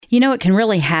You know, it can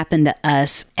really happen to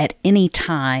us at any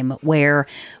time where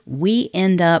we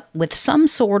end up with some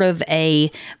sort of a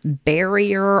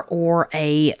barrier or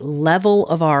a level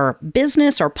of our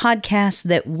business or podcast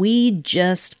that we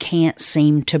just can't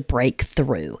seem to break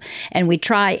through. And we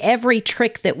try every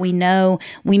trick that we know.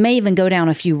 We may even go down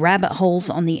a few rabbit holes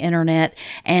on the internet.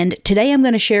 And today I'm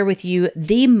going to share with you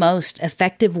the most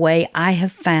effective way I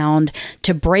have found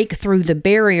to break through the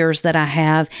barriers that I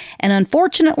have. And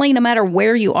unfortunately, no matter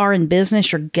where you are in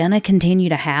business, you're going to continue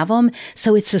to have them.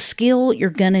 So it's a skill you're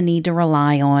going to need to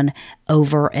rely on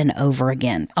over and over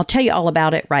again. I'll tell you all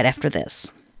about it right after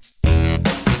this.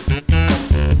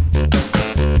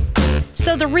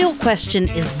 So the real question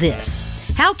is this: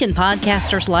 how can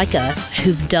podcasters like us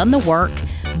who've done the work,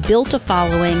 built a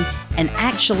following, and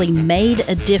actually made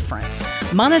a difference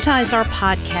monetize our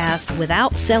podcast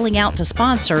without selling out to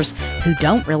sponsors who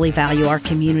don't really value our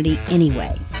community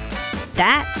anyway?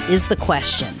 That is the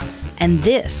question, and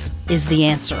this is the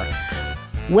answer.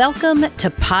 Welcome to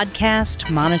Podcast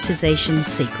Monetization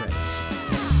Secrets.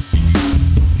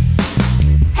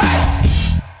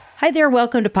 Hi there,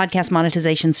 welcome to Podcast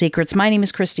Monetization Secrets. My name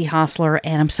is Christy Hostler,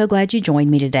 and I'm so glad you joined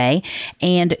me today.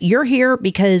 And you're here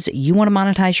because you want to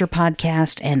monetize your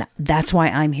podcast, and that's why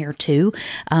I'm here too.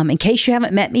 In case you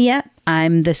haven't met me yet,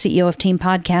 I'm the CEO of Team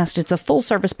Podcast. It's a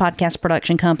full-service podcast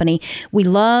production company. We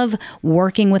love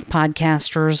working with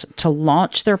podcasters to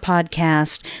launch their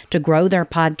podcast, to grow their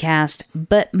podcast,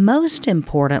 but most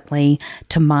importantly,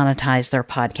 to monetize their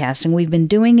podcast. And we've been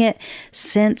doing it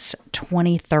since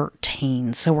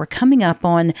 2013. So we're coming up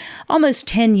on almost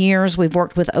 10 years. We've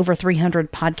worked with over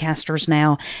 300 podcasters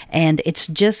now, and it's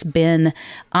just been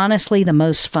honestly the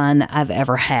most fun I've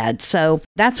ever had. So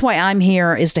that's why I'm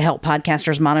here, is to help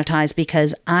podcasters monetize,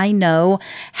 because I know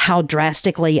how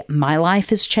drastically my life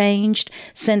has changed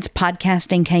since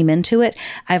podcasting came into it.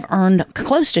 I've earned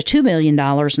close to $2 million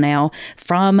now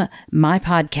from my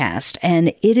podcast,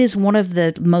 and it is one of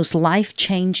the most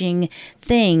life-changing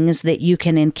things that you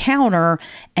can encounter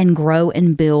and grow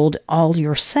and build all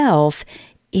yourself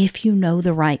if you know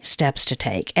the right steps to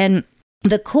take. And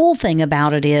the cool thing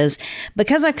about it is,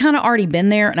 because I've kind of already been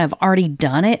there and I've already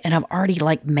done it and I've already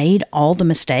made all the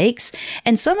mistakes,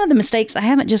 and some of the mistakes I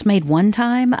haven't just made one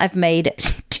time, I've made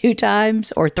 2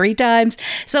 times or 3 times.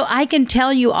 So I can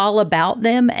tell you all about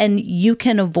them, and you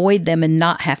can avoid them and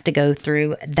not have to go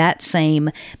through that same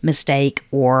mistake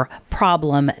or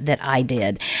problem that I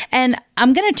did. And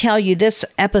I'm going to tell you this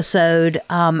episode,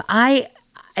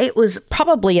 it was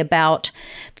probably about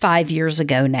 5 years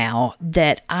ago now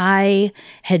that I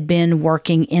had been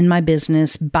working in my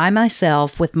business by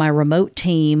myself with my remote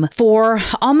team for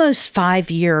almost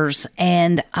 5 years.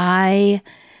 And I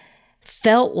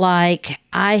felt like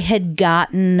I had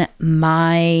gotten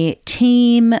my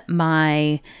team,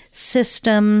 my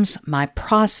systems, my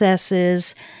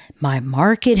processes, my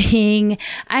marketing,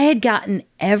 I had gotten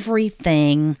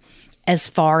everything as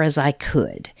far as I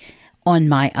could on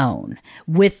my own,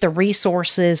 with the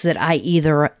resources that I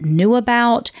either knew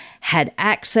about, had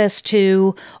access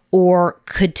to, or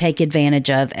could take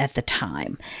advantage of at the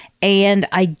time. And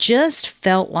I just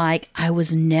felt like I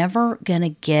was never going to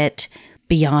get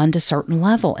beyond a certain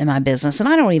level in my business. And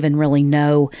I don't even really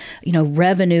know,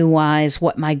 revenue wise,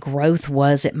 what my growth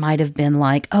was. It might have been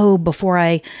before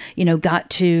I, got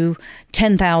to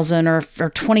 $10,000 or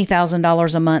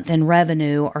 $20,000 a month in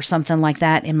revenue or something like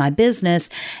that in my business.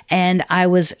 And I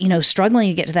was, struggling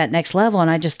to get to that next level.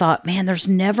 And I just thought, man, there's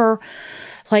never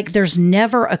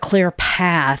a clear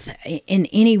path in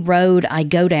any road I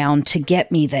go down to get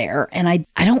me there. And I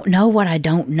don't know what I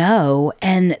don't know.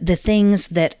 And the things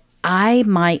that I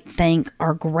might think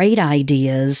are great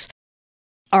ideas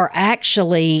are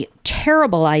actually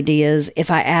terrible ideas if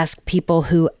I ask people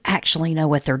who actually know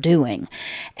what they're doing.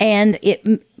 And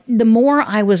the more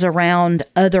I was around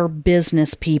other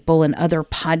business people and other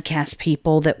podcast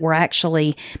people that were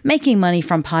actually making money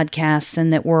from podcasts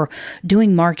and that were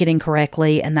doing marketing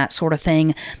correctly and that sort of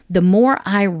thing, the more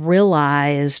I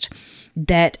realized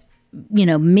that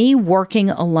me working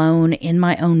alone in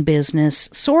my own business,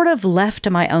 sort of left to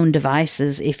my own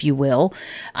devices, if you will,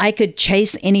 I could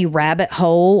chase any rabbit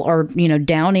hole or,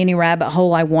 down any rabbit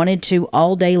hole I wanted to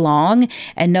all day long.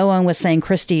 And no one was saying,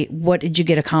 Christy, what did you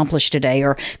get accomplished today?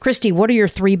 Or Christy, what are your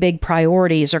 3 big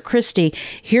priorities? Or Christy,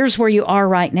 here's where you are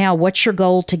right now. What's your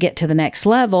goal to get to the next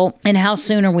level? And how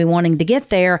soon are we wanting to get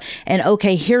there? And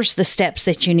okay, here's the steps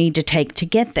that you need to take to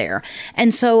get there.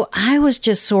 And so I was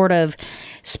just sort of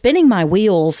spinning my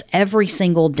wheels every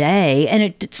single day. And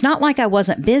it's not like I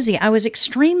wasn't busy. I was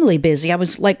extremely busy. I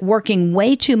was like working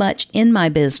way too much in my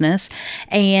business,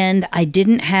 and I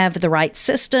didn't have the right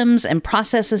systems and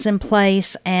processes in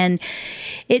place. And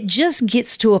it just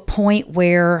gets to a point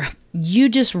where you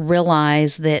just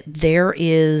realize that there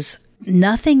is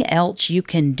nothing else you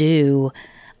can do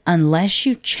unless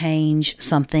you change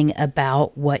something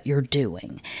about what you're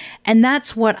doing. And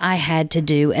that's what I had to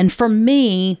do. And for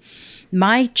me,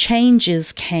 my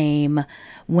changes came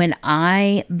when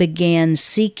I began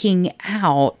seeking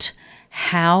out,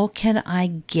 how can I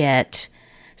get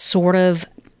sort of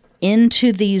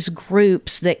into these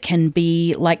groups that can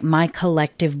be like my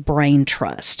collective brain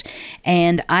trust.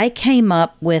 And I came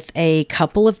up with a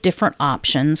couple of different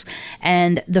options.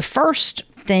 And the first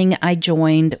thing I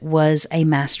joined was a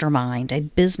mastermind, a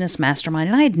business mastermind.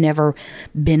 And I had never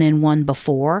been in one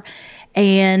before.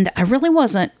 And I really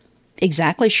wasn't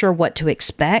exactly sure what to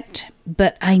expect,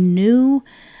 but I knew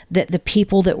that the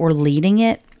people that were leading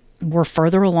it were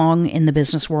further along in the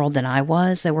business world than I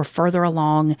was. They were further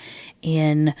along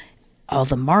in all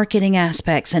the marketing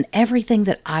aspects and everything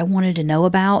that I wanted to know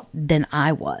about than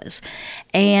I was.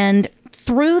 And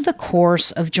through the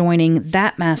course of joining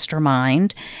that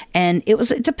mastermind, and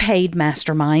it's a paid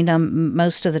mastermind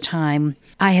most of the time,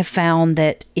 I have found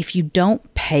that if you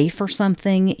don't pay for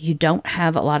something, you don't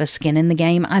have a lot of skin in the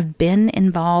game. I've been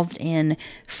involved in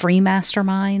free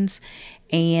masterminds,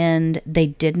 and they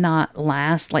did not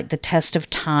last. Like the test of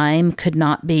time could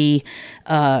not be,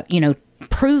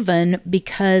 proven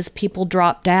because people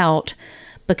dropped out.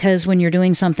 Because when you're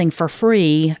doing something for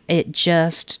free, it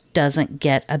just doesn't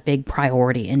get a big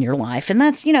priority in your life. And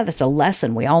that's a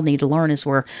lesson we all need to learn as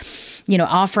we're,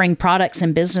 offering products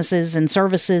and businesses and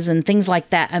services and things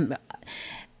like that.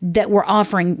 That we're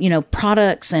offering,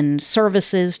 products and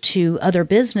services to other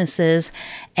businesses.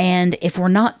 And if we're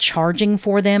not charging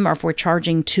for them, or if we're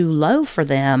charging too low for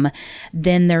them,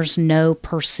 then there's no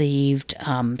perceived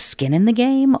skin in the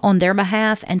game on their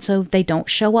behalf. And so they don't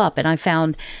show up. And I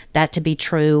found that to be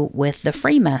true with the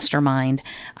free mastermind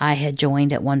I had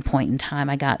joined at one point in time.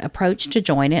 I got approached to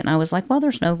join it, and I was like, well,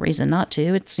 there's no reason not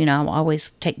to. It's, I'll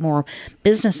always take more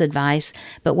business advice.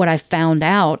 But what I found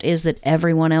out is that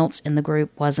everyone else in the group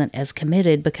wasn't as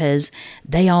committed because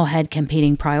they all had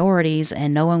competing priorities,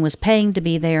 and no one was paying to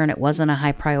be there, and it wasn't a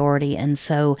high priority. And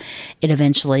so it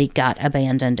eventually got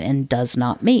abandoned and does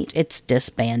not meet. It's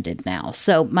disbanded now.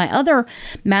 So my other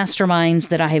masterminds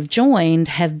that I have joined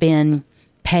have been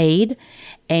paid,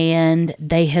 and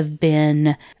they have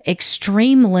been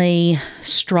extremely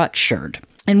structured.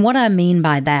 And what I mean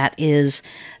by that is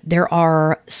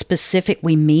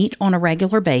we meet on a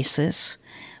regular basis.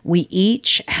 We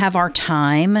each have our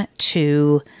time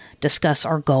to discuss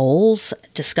our goals,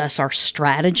 discuss our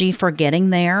strategy for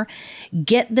getting there,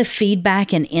 get the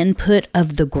feedback and input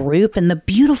of the group. And the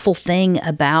beautiful thing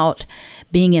about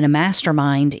being in a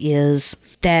mastermind is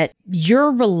that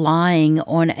you're relying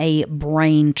on a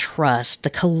brain trust, the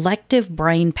collective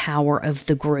brain power of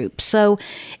the group. So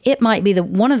it might be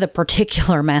one of the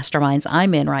particular masterminds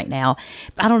I'm in right now.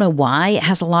 I don't know why. It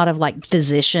has a lot of like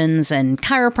physicians and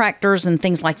chiropractors and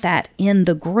things like that in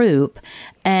the group,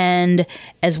 and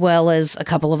as well as a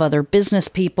couple of other business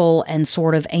people and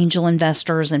sort of angel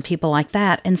investors and people like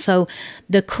that. And so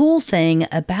the cool thing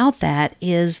about that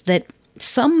is that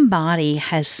somebody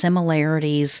has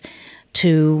similarities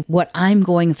to what I'm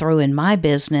going through in my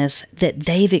business that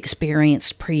they've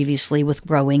experienced previously with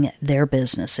growing their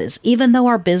businesses. Even though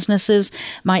our businesses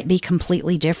might be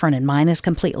completely different, and mine is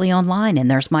completely online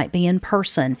and theirs might be in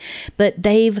person, but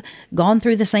they've gone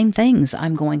through the same things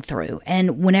I'm going through.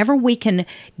 And whenever we can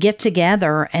get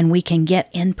together and we can get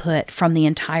input from the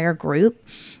entire group,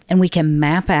 and we can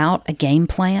map out a game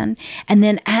plan, and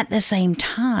then at the same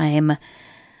time,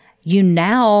 you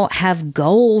now have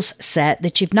goals set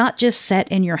that you've not just set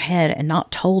in your head and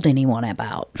not told anyone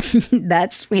about.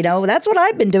 That's what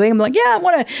I've been doing. I'm like, yeah, I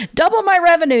want to double my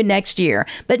revenue next year.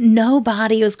 But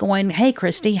nobody was going, hey,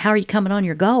 Christy, how are you coming on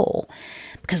your goal?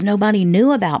 Because nobody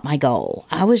knew about my goal.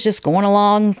 I was just going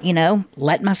along,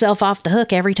 letting myself off the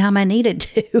hook every time I needed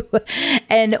to.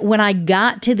 And when I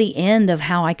got to the end of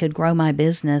how I could grow my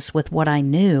business with what I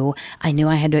knew I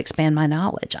had to expand my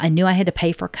knowledge. I knew I had to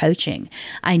pay for coaching.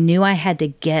 I knew I had to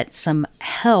get some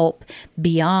help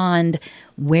beyond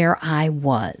where I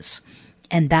was.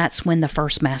 And that's when the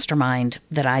first mastermind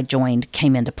that I joined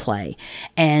came into play.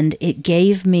 And it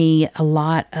gave me a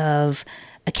lot of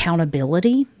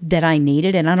accountability that I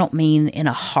needed. And I don't mean in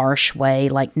a harsh way,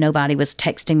 like nobody was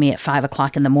texting me at 5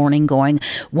 o'clock in the morning going,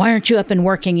 why aren't you up and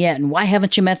working yet? And why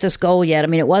haven't you met this goal yet? I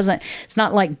mean, it's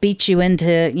not like beat you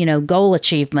into, goal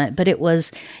achievement, but it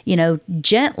was,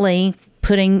 gently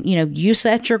putting, you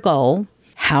set your goal.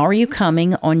 How are you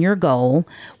coming on your goal?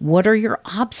 What are your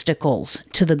obstacles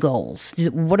to the goals?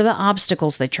 What are the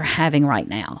obstacles that you're having right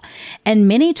now? And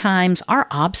many times our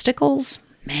obstacles,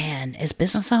 man, as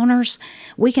business owners,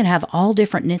 we can have all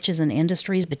different niches and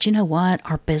industries, but you know what?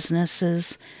 Our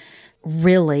businesses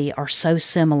really are so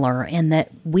similar in that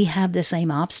we have the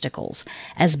same obstacles.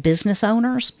 As business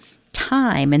owners,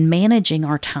 time and managing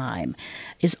our time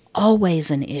is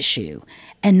always an issue.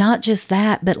 And not just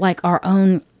that, but like our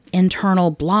own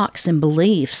internal blocks and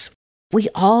beliefs. We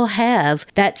all have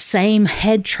that same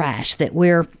head trash that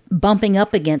we're bumping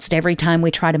up against every time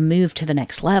we try to move to the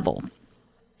next level.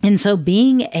 And so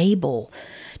being able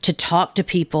to talk to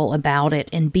people about it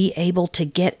and be able to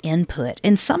get input.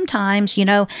 And sometimes,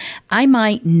 I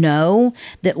might know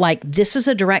that like this is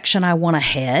a direction I want to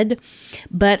head,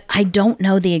 but I don't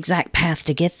know the exact path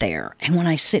to get there. And when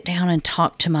I sit down and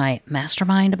talk to my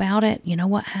mastermind about it, you know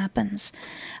what happens?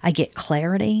 I get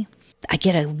clarity. I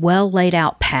get a well laid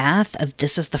out path of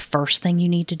this is the first thing you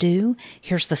need to do.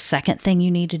 Here's the second thing you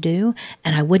need to do.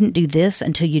 And I wouldn't do this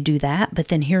until you do that. But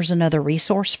then here's another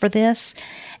resource for this.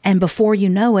 And before you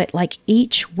know it, like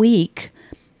each week,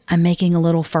 I'm making a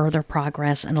little further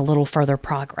progress and a little further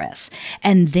progress.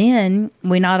 And then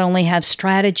we not only have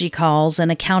strategy calls and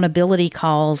accountability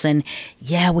calls, and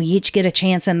we each get a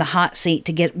chance in the hot seat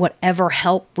to get whatever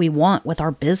help we want with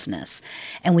our business.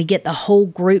 And we get the whole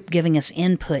group giving us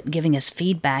input, giving us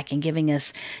feedback, and giving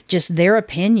us just their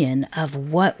opinion of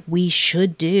what we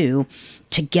should do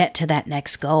to get to that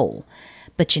next goal.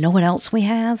 But you know what else we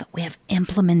have? We have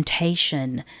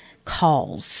implementation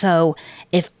calls. So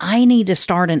if I need to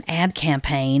start an ad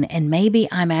campaign and maybe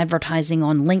I'm advertising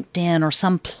on LinkedIn or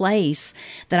some place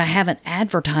that I haven't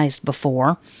advertised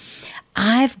before,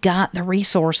 I've got the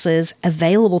resources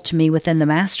available to me within the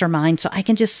mastermind, so I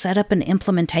can just set up an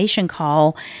implementation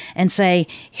call and say,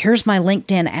 here's my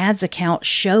LinkedIn ads account.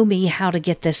 Show me how to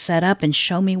get this set up and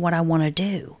show me what I want to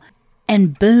do.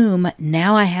 And boom,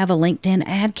 now I have a LinkedIn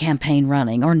ad campaign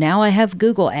running, or now I have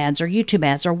Google ads or YouTube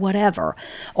ads or whatever.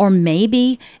 Or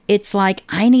maybe it's like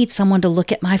I need someone to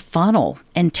look at my funnel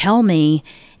and tell me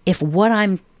if what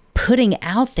I'm putting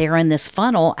out there in this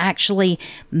funnel actually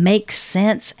makes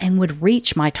sense and would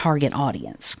reach my target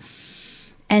audience.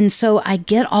 And so I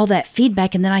get all that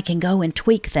feedback and then I can go and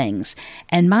tweak things.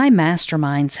 And my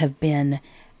masterminds have been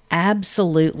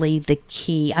absolutely the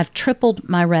key. I've tripled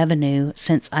my revenue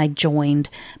since I joined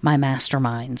my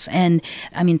masterminds. And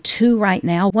I'm in 2 right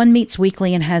now. One meets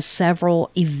weekly and has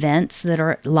several events that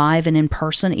are live and in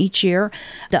person each year.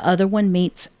 The other one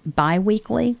meets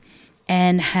bi-weekly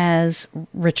and has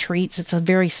retreats. It's a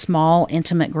very small,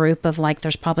 intimate group of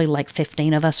there's probably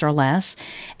 15 of us or less.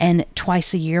 And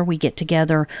twice a year we get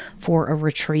together for a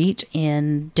retreat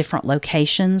in different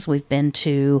locations. We've been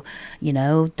to,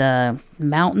 the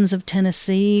mountains of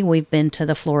Tennessee. We've been to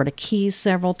the Florida Keys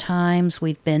several times.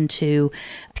 We've been to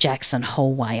Jackson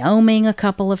Hole, Wyoming a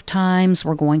couple of times.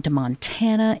 We're going to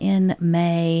Montana in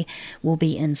May. We'll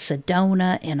be in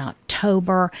Sedona in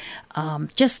October.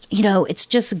 It's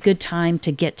just a good time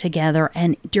to get together.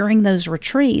 And during those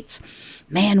retreats,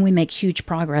 man, we make huge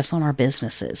progress on our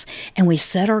businesses and we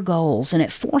set our goals, and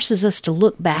it forces us to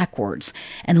look backwards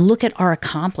and look at our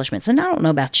accomplishments. And I don't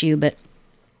know about you, but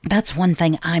that's one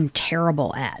thing I'm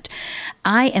terrible at.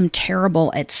 I am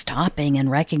terrible at stopping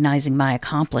and recognizing my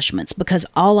accomplishments because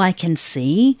all I can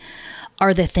see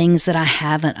are the things that I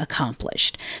haven't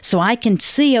accomplished. So I can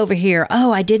see over here,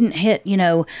 I didn't hit,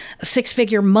 a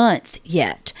 6-figure month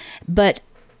yet. But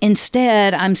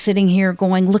instead, I'm sitting here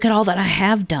going, look at all that I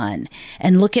have done.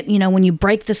 And look at, when you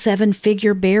break the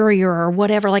 7-figure barrier or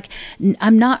whatever,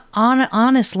 I'm not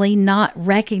honestly not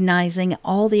recognizing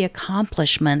all the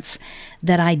accomplishments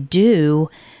that I do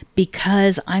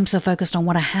because I'm so focused on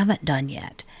what I haven't done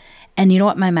yet. And you know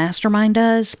what my mastermind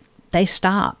does? They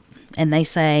stop and they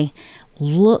say,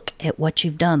 look at what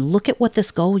you've done. Look at what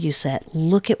this goal you set.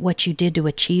 Look at what you did to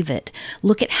achieve it.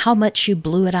 Look at how much you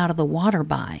blew it out of the water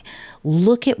by.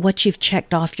 Look at what you've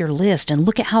checked off your list and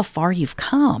look at how far you've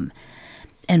come.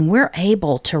 And we're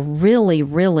able to really,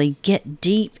 really get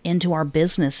deep into our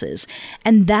businesses.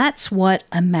 And that's what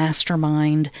a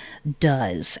mastermind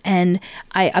does. And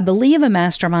I believe a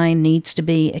mastermind needs to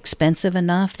be expensive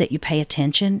enough that you pay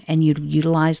attention and you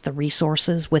utilize the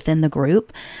resources within the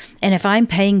group. And if I'm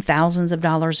paying thousands of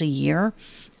dollars a year,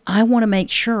 I want to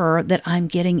make sure that I'm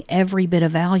getting every bit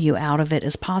of value out of it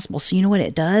as possible. So you know what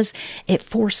it does? It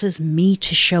forces me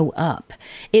to show up.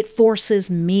 It forces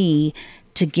me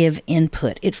to give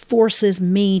input. It forces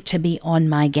me to be on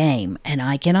my game. And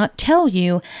I cannot tell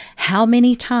you how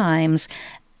many times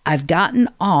I've gotten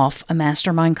off a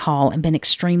mastermind call and been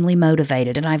extremely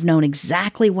motivated, and I've known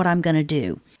exactly what I'm going to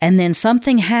do. And then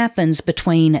something happens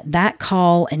between that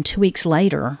call and 2 weeks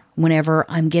later, whenever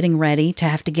I'm getting ready to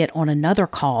have to get on another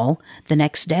call the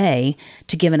next day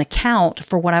to give an account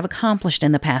for what I've accomplished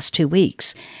in the past 2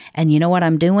 weeks. And you know what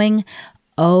I'm doing?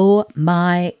 Oh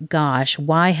my gosh,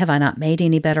 why have I not made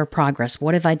any better progress?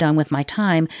 What have I done with my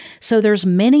time? So there's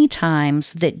many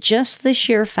times that just the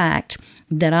sheer fact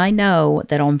that I know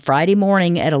that on Friday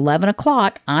morning at 11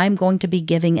 o'clock, I'm going to be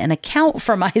giving an account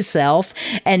for myself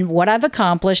and what I've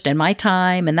accomplished and my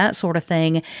time and that sort of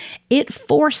thing, it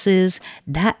forces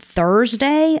that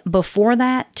Thursday before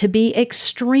that to be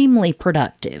extremely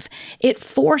productive. It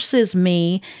forces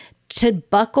me to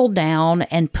buckle down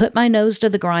and put my nose to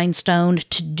the grindstone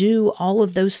to do all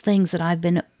of those things that I've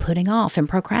been putting off and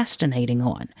procrastinating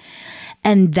on.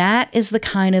 And that is the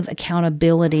kind of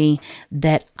accountability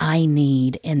that I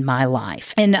need in my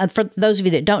life. And for those of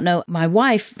you that don't know, my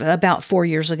wife, about 4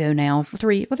 years ago now,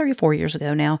 3 or 4 years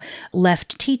ago now,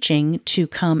 left teaching to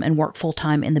come and work full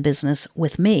time in the business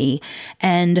with me.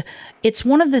 And it's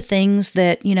one of the things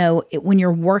that, you know, when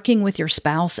you're working with your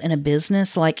spouse in a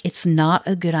business, like it's not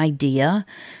a good idea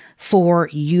for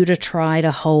you to try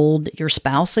to hold your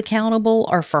spouse accountable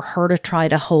or for her to try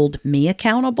to hold me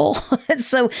accountable.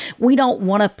 So we don't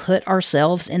want to put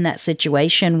ourselves in that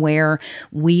situation where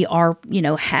we are, you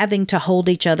know, having to hold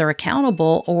each other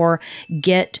accountable or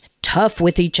get tough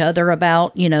with each other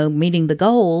about, you know, meeting the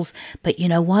goals. But you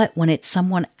know what? When it's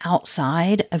someone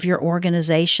outside of your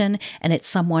organization and it's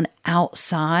someone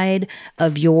outside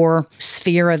of your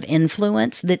sphere of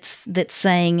influence that's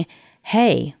saying,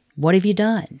 hey, what have you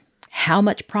done? How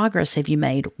much progress have you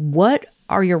made? What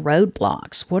are your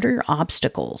roadblocks? What are your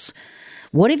obstacles?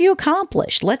 What have you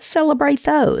accomplished? Let's celebrate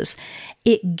those.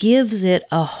 It gives it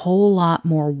a whole lot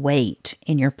more weight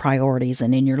in your priorities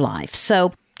and in your life.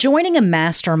 So joining a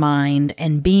mastermind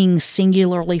and being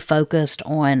singularly focused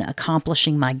on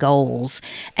accomplishing my goals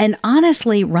and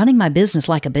honestly running my business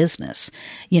like a business,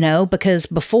 you know, because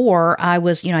before I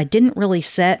was, you know, I didn't really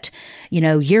set, you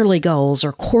know, yearly goals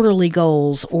or quarterly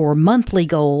goals or monthly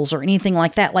goals or anything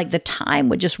like that. Like the time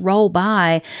would just roll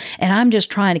by and I'm just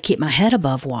trying to keep my head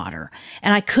above water.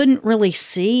 And I couldn't really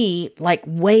see like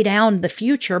way down the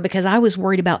future because I was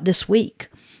worried about this week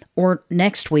or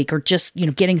next week or just, you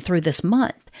know, getting through this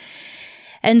month.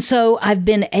 And so I've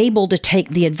been able to take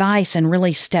the advice and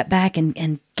really step back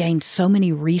and gain so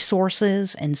many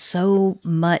resources and so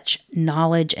much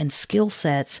knowledge and skill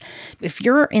sets. If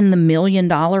you're in the $1 million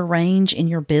range in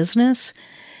your business,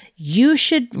 you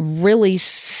should really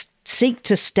seek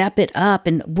to step it up.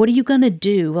 And what are you going to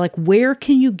do? Like, where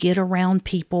can you get around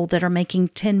people that are making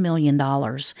 $10 million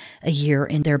a year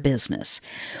in their business?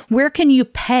 Where can you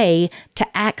pay to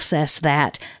access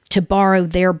that, to borrow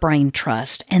their brain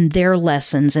trust and their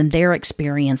lessons and their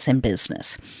experience in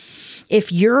business? If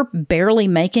you're barely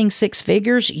making six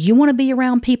figures, you want to be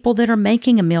around people that are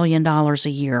making $1 million a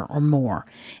year or more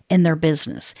in their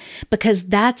business, because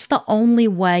that's the only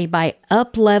way, by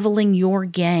up-leveling your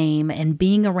game and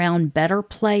being around better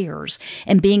players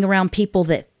and being around people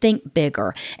that think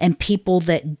bigger and people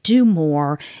that do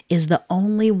more, is the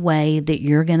only way that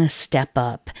you're going to step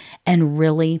up and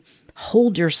really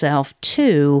hold yourself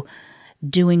to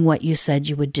doing what you said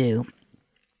you would do.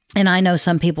 And I know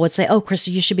some people would say, oh,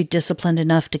 Krista, you should be disciplined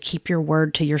enough to keep your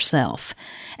word to yourself.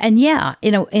 And yeah,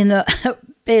 you know, in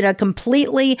a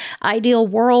completely ideal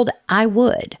world, I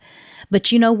would. But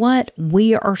you know what?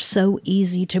 We are so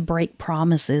easy to break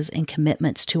promises and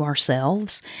commitments to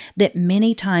ourselves that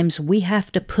many times we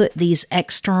have to put these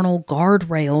external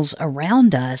guardrails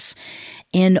around us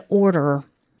in order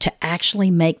to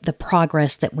actually make the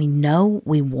progress that we know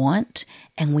we want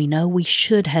and we know we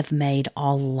should have made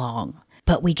all along.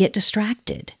 But we get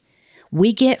distracted.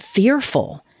 We get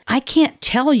fearful. I can't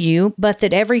tell you, but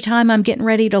that every time I'm getting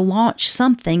ready to launch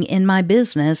something in my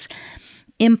business,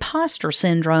 imposter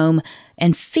syndrome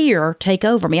and fear take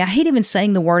over me. I hate even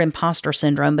saying the word imposter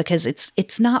syndrome because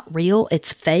it's not real.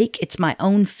 It's fake. It's my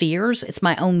own fears. It's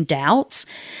my own doubts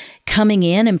coming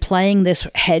in and playing this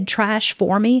head trash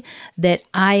for me that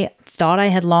I thought I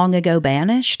had long ago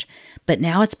banished. but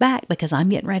now it's back because I'm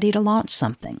getting ready to launch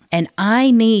something. And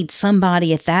I need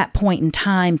somebody at that point in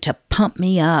time to pump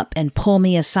me up and pull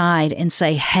me aside and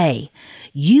say, hey,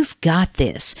 you've got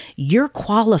this. You're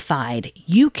qualified.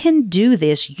 You can do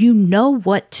this. You know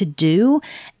what to do.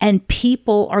 And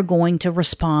people are going to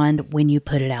respond when you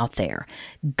put it out there.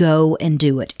 Go and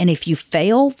do it. And if you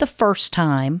fail the first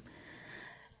time,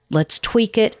 let's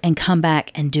tweak it and come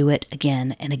back and do it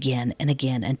again and again and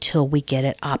again until we get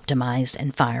it optimized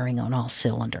and firing on all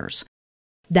cylinders.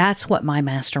 That's what my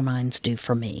masterminds do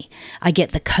for me. I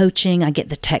get the coaching, I get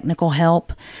the technical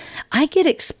help. I get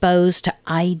exposed to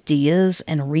ideas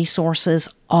and resources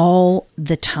all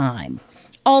the time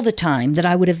that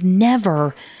I would have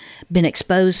never been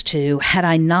exposed to had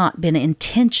I not been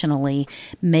intentionally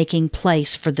making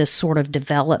place for this sort of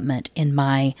development in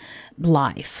my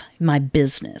life, my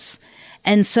business.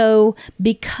 And so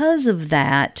because of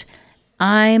that,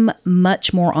 I'm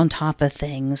much more on top of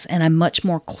things and I'm much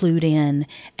more clued in.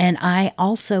 And I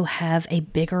also have a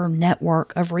bigger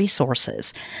network of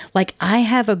resources. Like I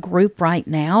have a group right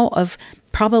now of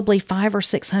probably 500 or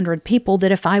 600 people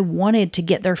that if I wanted to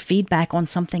get their feedback on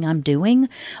something I'm doing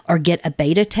or get a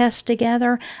beta test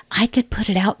together, I could put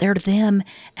it out there to them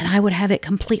and I would have it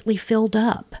completely filled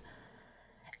up.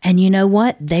 And you know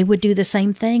what? They would do the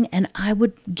same thing and I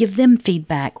would give them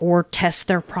feedback or test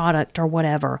their product or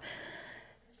whatever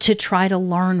to try to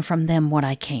learn from them what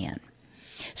I can.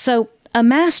 So a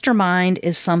mastermind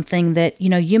is something that,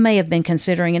 you may have been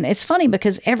considering. And it's funny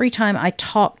because every time I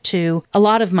talk to a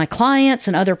lot of my clients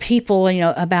and other people,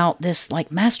 about this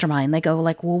like mastermind, they go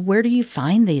like, well, where do you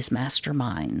find these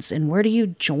masterminds and where do you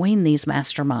join these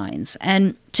masterminds?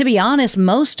 And to be honest,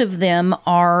 most of them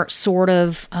are sort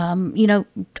of, on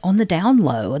the down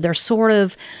low. They're sort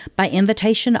of by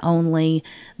invitation only.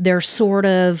 They're sort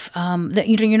of,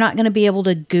 you're not going to be able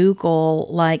to Google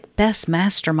like best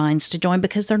masterminds to join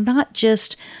because they're not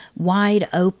just wide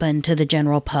open to the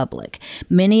general public.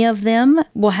 Many of them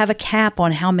will have a cap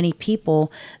on how many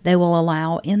people they will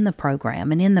allow in the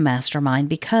program and in the mastermind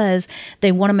because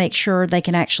they want to make sure they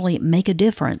can actually make a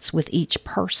difference with each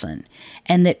person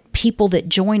and that people that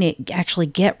join it actually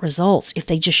get results if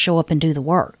they just show up and do the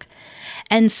work.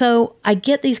 And so I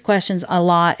get these questions a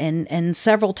lot, and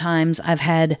several times I've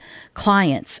had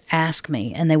clients ask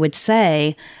me, and they would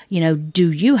say,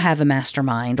 do you have a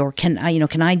mastermind, or can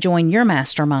I join your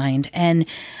mastermind? And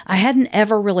I hadn't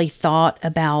ever really thought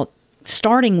about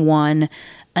starting one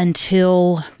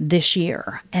until this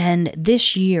year. And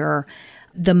this year,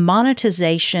 the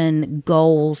monetization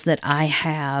goals that I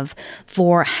have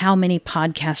for how many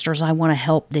podcasters I want to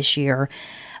help this year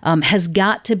has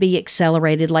got to be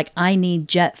accelerated. Like I need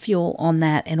jet fuel on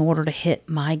that in order to hit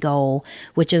my goal,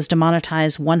 which is to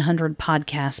monetize 100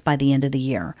 podcasts by the end of the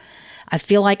year. I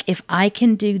feel like if I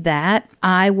can do that,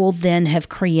 I will then have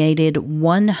created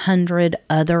 100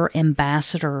 other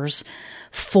ambassadors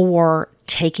for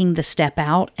taking the step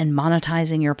out and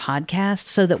monetizing your podcast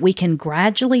so that we can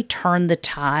gradually turn the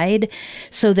tide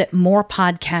so that more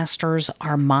podcasters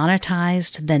are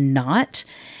monetized than not.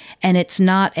 And it's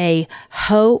not a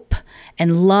hope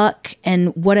and luck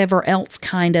and whatever else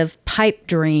kind of pipe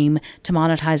dream to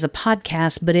monetize a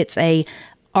podcast, but it's a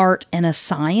art and a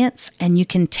science. And you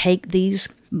can take these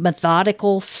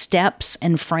methodical steps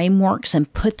and frameworks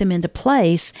and put them into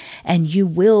place, and you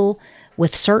will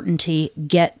with certainty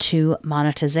get to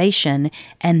monetization.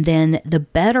 And then the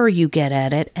better you get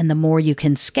at it and the more you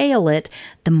can scale it,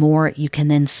 the more you can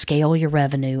then scale your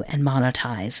revenue and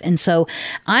monetize. And so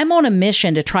I'm on a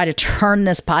mission to try to turn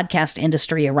this podcast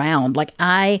industry around. Like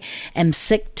I am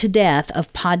sick to death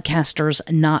of podcasters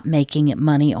not making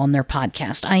money on their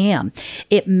podcast. I am.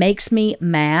 It makes me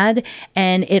mad.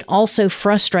 And it also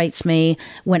frustrates me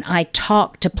when I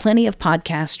talk to plenty of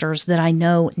podcasters that I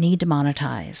know need to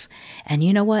monetize. And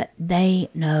you know what? They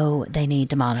know they need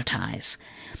to monetize.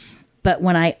 But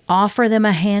when I offer them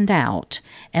a handout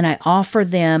and I offer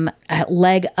them a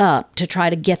leg up to try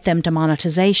to get them to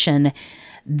monetization,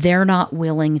 they're not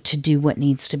willing to do what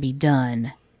needs to be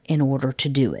done in order to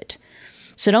do it.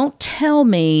 So don't tell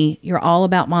me you're all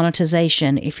about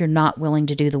monetization if you're not willing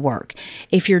to do the work.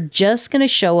 If you're just going to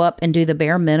show up and do the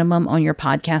bare minimum on your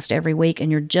podcast every week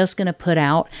and you're just going to put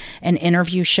out an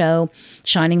interview show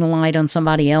shining the light on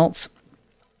somebody else,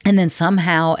 and then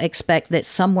somehow expect that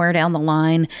somewhere down the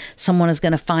line, someone is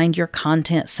going to find your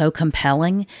content so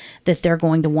compelling that they're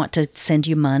going to want to send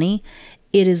you money,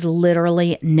 it is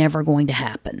literally never going to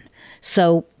happen.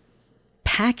 So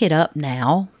pack it up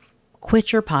now.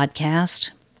 Quit your podcast.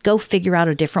 Go figure out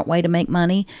a different way to make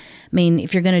money. I mean,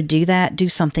 if you're going to do that, do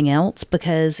something else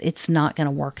because it's not going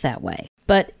to work that way.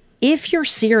 But if you're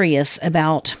serious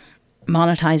about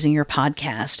monetizing your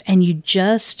podcast and you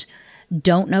just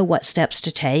don't know what steps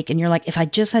to take, and you're like, if I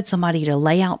just had somebody to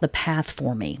lay out the path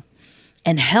for me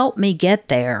and help me get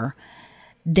there,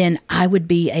 then I would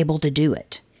be able to do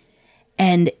it.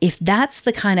 And if that's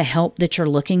the kind of help that you're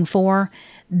looking for,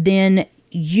 then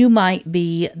you might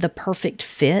be the perfect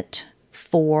fit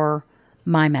for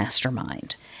my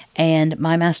mastermind. And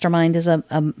my mastermind is a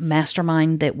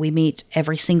mastermind that we meet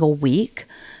every single week,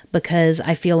 because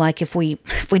I feel like if we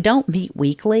don't meet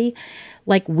weekly,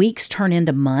 like weeks turn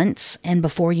into months, and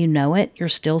before you know it, you're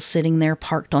still sitting there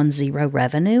parked on zero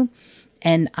revenue.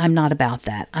 And I'm not about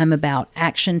that. I'm about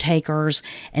action takers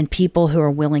and people who are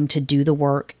willing to do the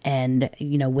work and,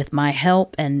 with my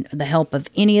help and the help of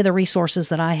any of the resources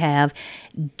that I have,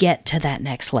 get to that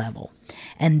next level.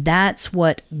 And that's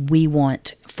what we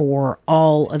want for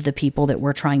all of the people that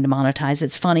we're trying to monetize.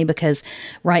 It's funny because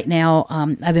right now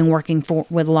I've been working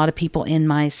with a lot of people in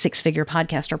my 6-figure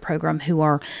podcaster program who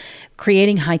are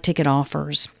creating high ticket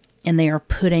offers. And they are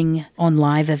putting on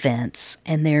live events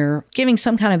and they're giving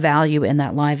some kind of value in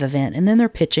that live event. And then they're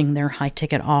pitching their high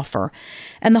ticket offer.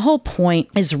 And the whole point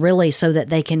is really so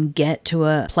that they can get to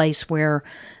a place where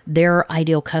their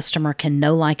ideal customer can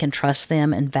know, like, and trust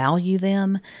them and value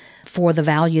them for the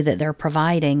value that they're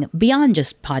providing beyond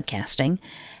just podcasting.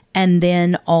 And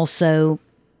then also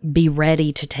be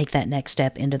ready to take that next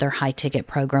step into their high ticket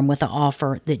program with an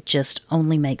offer that just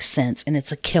only makes sense and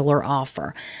it's a killer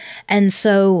offer. And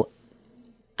so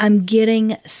I'm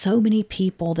getting so many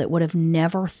people that would have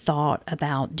never thought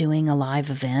about doing a live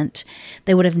event.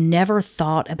 They would have never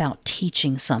thought about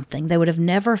teaching something. They would have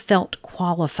never felt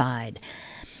qualified.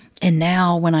 And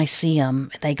now when I see them,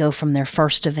 they go from their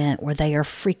first event where they are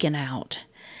freaking out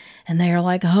and they are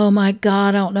like, oh my God,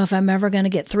 I don't know if I'm ever going to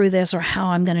get through this or how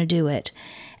I'm going to do it.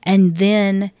 And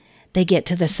then they get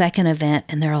to the second event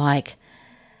and they're like,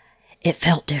 it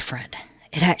felt different.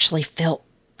 It actually felt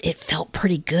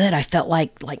pretty good. I felt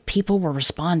like people were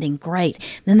responding great.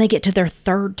 Then they get to their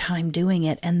third time doing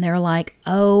it and they're like,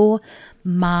 oh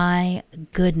my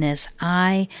goodness,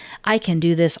 I can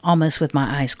do this almost with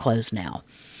my eyes closed now.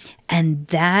 And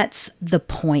that's the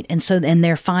point. And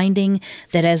they're finding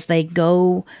that as they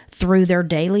go through their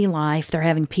daily life, they're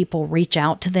having people reach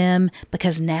out to them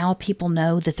because now people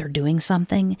know that they're doing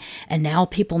something. And now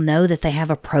people know that they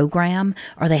have a program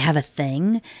or they have a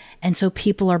thing. And so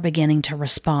people are beginning to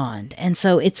respond. And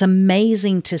so it's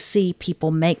amazing to see people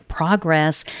make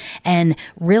progress. And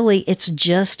really, it's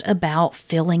just about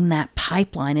filling that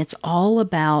pipeline. It's all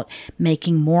about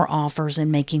making more offers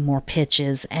and making more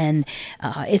pitches. And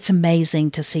it's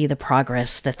amazing to see the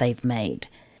progress that they've made.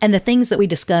 And the things that we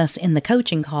discuss in the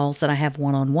coaching calls that I have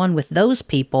one-on-one with those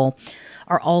people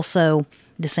are also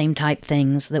the same type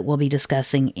things that we'll be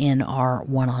discussing in our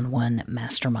one-on-one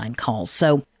mastermind calls.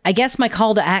 So I guess my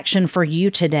call to action for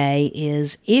you today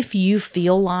is if you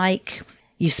feel like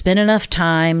you spent enough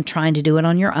time trying to do it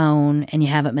on your own and you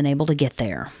haven't been able to get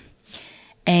there,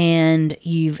 and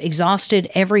you've exhausted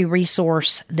every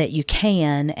resource that you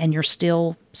can, and you're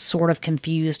still sort of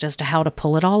confused as to how to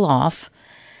pull it all off,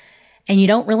 and you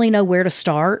don't really know where to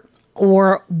start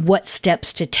or what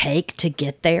steps to take to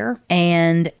get there,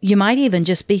 and you might even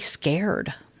just be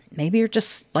scared. Maybe you're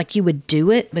just like, you would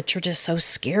do it, but you're just so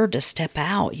scared to step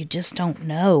out. You just don't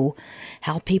know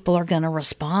how people are going to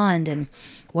respond. And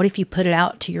what if you put it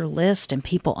out to your list and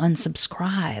people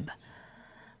unsubscribe?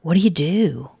 What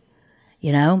do?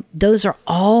 Those are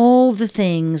all the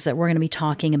things that we're going to be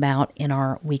talking about in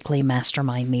our weekly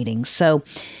mastermind meetings. So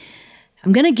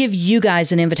I'm going to give you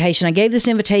guys an invitation. I gave this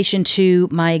invitation to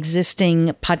my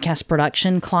existing podcast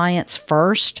production clients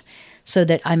first, so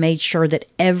that I made sure that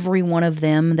every one of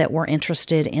them that were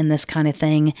interested in this kind of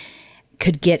thing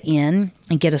could get in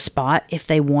and get a spot if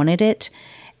they wanted it.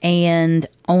 And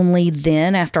only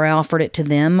then, after I offered it to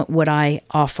them, would I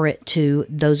offer it to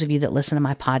those of you that listen to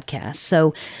my podcast.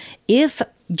 So if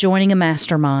joining a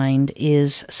mastermind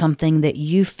is something that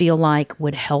you feel like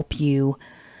would help you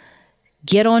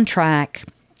get on track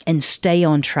and stay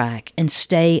on track and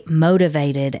stay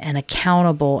motivated and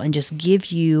accountable and just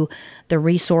give you the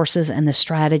resources and the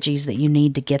strategies that you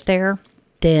need to get there,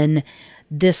 then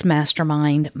this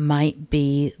mastermind might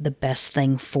be the best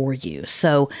thing for you.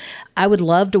 So I would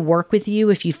love to work with you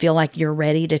if you feel like you're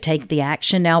ready to take the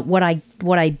action. Now, what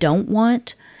I don't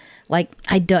want,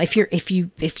 if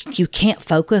you can't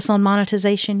focus on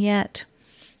monetization yet,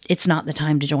 it's not the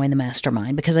time to join the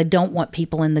mastermind, because I don't want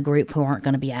people in the group who aren't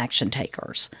going to be action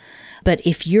takers. But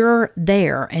if you're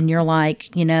there and you're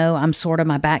like, I'm sort of,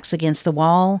 my back's against the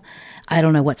wall. I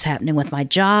don't know what's happening with my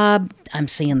job. I'm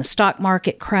seeing the stock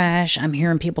market crash. I'm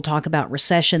hearing people talk about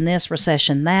recession this,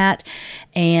 recession that.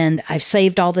 And I've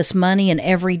saved all this money, and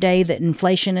every day that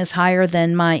inflation is higher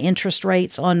than my interest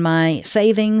rates on my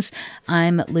savings,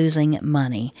 I'm losing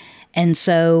money. And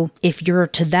so if you're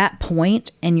to that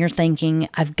point and you're thinking,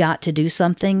 I've got to do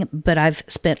something, but I've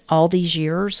spent all these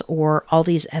years or all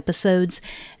these episodes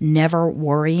never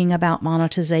worrying about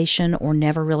monetization or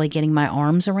never really getting my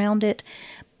arms around it,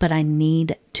 but I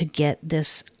need to get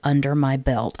this under my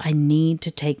belt, I need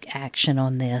to take action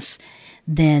on this,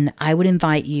 then I would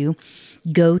invite you,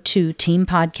 go to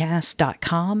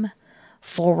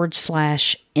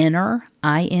teampodcast.com/inner,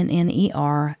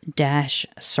 INNER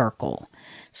 -circle.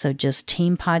 So just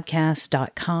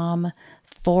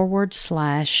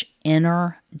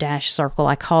teampodcast.com/inner-circle.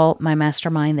 I call my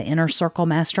mastermind the Inner Circle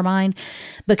Mastermind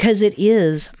because it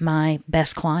is my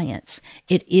best clients.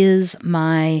 It is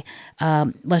my,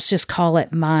 let's just call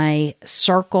it my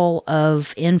circle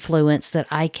of influence that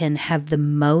I can have the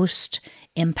most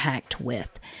impact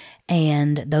with.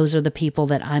 And those are the people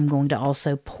that I'm going to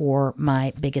also pour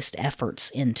my biggest efforts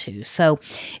into. So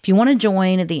if you want to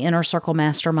join the Inner Circle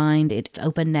Mastermind, it's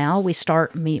open now. We're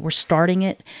starting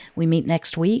it. We meet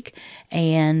next week.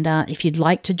 And if you'd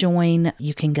like to join,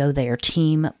 you can go there,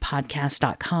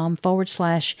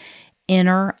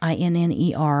 teampodcast.com/inner,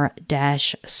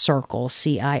 INNER-circle,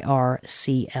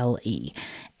 CIRCLE.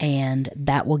 And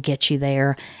that will get you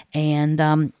there.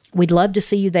 And we'd love to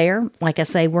see you there. Like I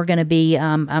say, we're going to be,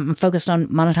 I'm focused on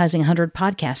monetizing 100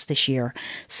 podcasts this year.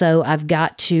 So I've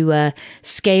got to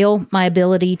scale my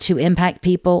ability to impact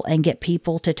people and get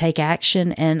people to take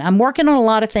action. And I'm working on a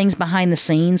lot of things behind the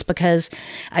scenes because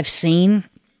I've seen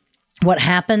what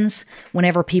happens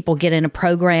whenever people get in a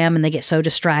program and they get so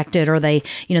distracted, or they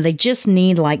just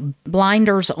need like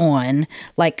blinders on,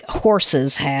 like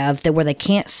horses have, that where they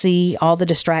can't see all the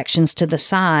distractions to the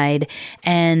side.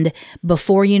 And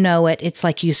before you know it, it's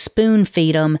like you spoon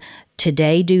feed them.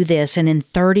 Today, do this. And in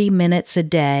 30 minutes a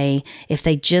day, if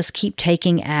they just keep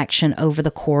taking action over the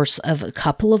course of a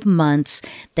couple of months,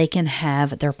 they can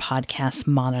have their podcasts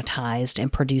monetized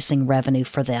and producing revenue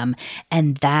for them.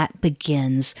 And that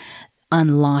begins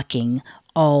unlocking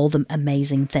all the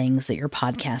amazing things that your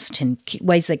podcast can,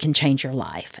 ways that can change your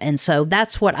life. And so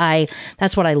that's what I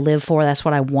live for. That's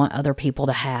what I want other people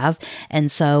to have. And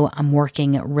so I'm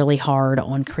working really hard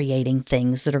on creating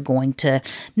things that are going to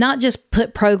not just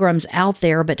put programs out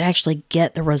there, but to actually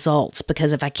get the results.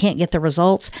 Because if I can't get the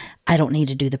results, I don't need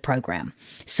to do the program.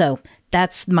 So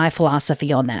that's my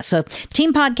philosophy on that. So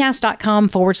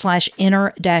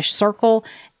teampodcast.com/inner-circle.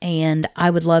 And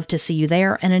I would love to see you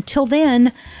there. And until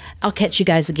then, I'll catch you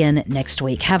guys again next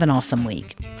week. Have an awesome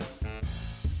week.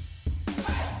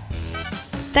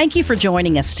 Thank you for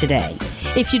joining us today.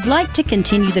 If you'd like to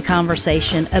continue the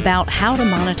conversation about how to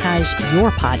monetize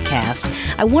your podcast,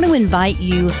 I want to invite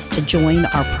you to join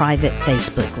our private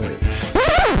Facebook group.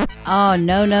 Oh,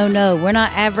 no. We're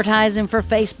not advertising for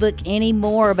Facebook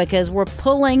anymore because we're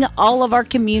pulling all of our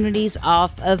communities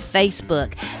off of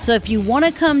Facebook. So if you want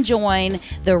to come join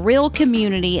the real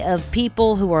community of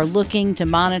people who are looking to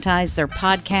monetize their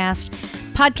podcast,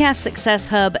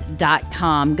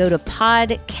 podcastsuccesshub.com. Go to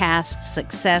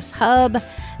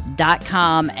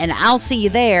podcastsuccesshub.com and I'll see you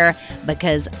there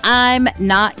because I'm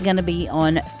not going to be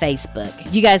on Facebook.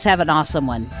 You guys have an awesome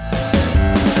one.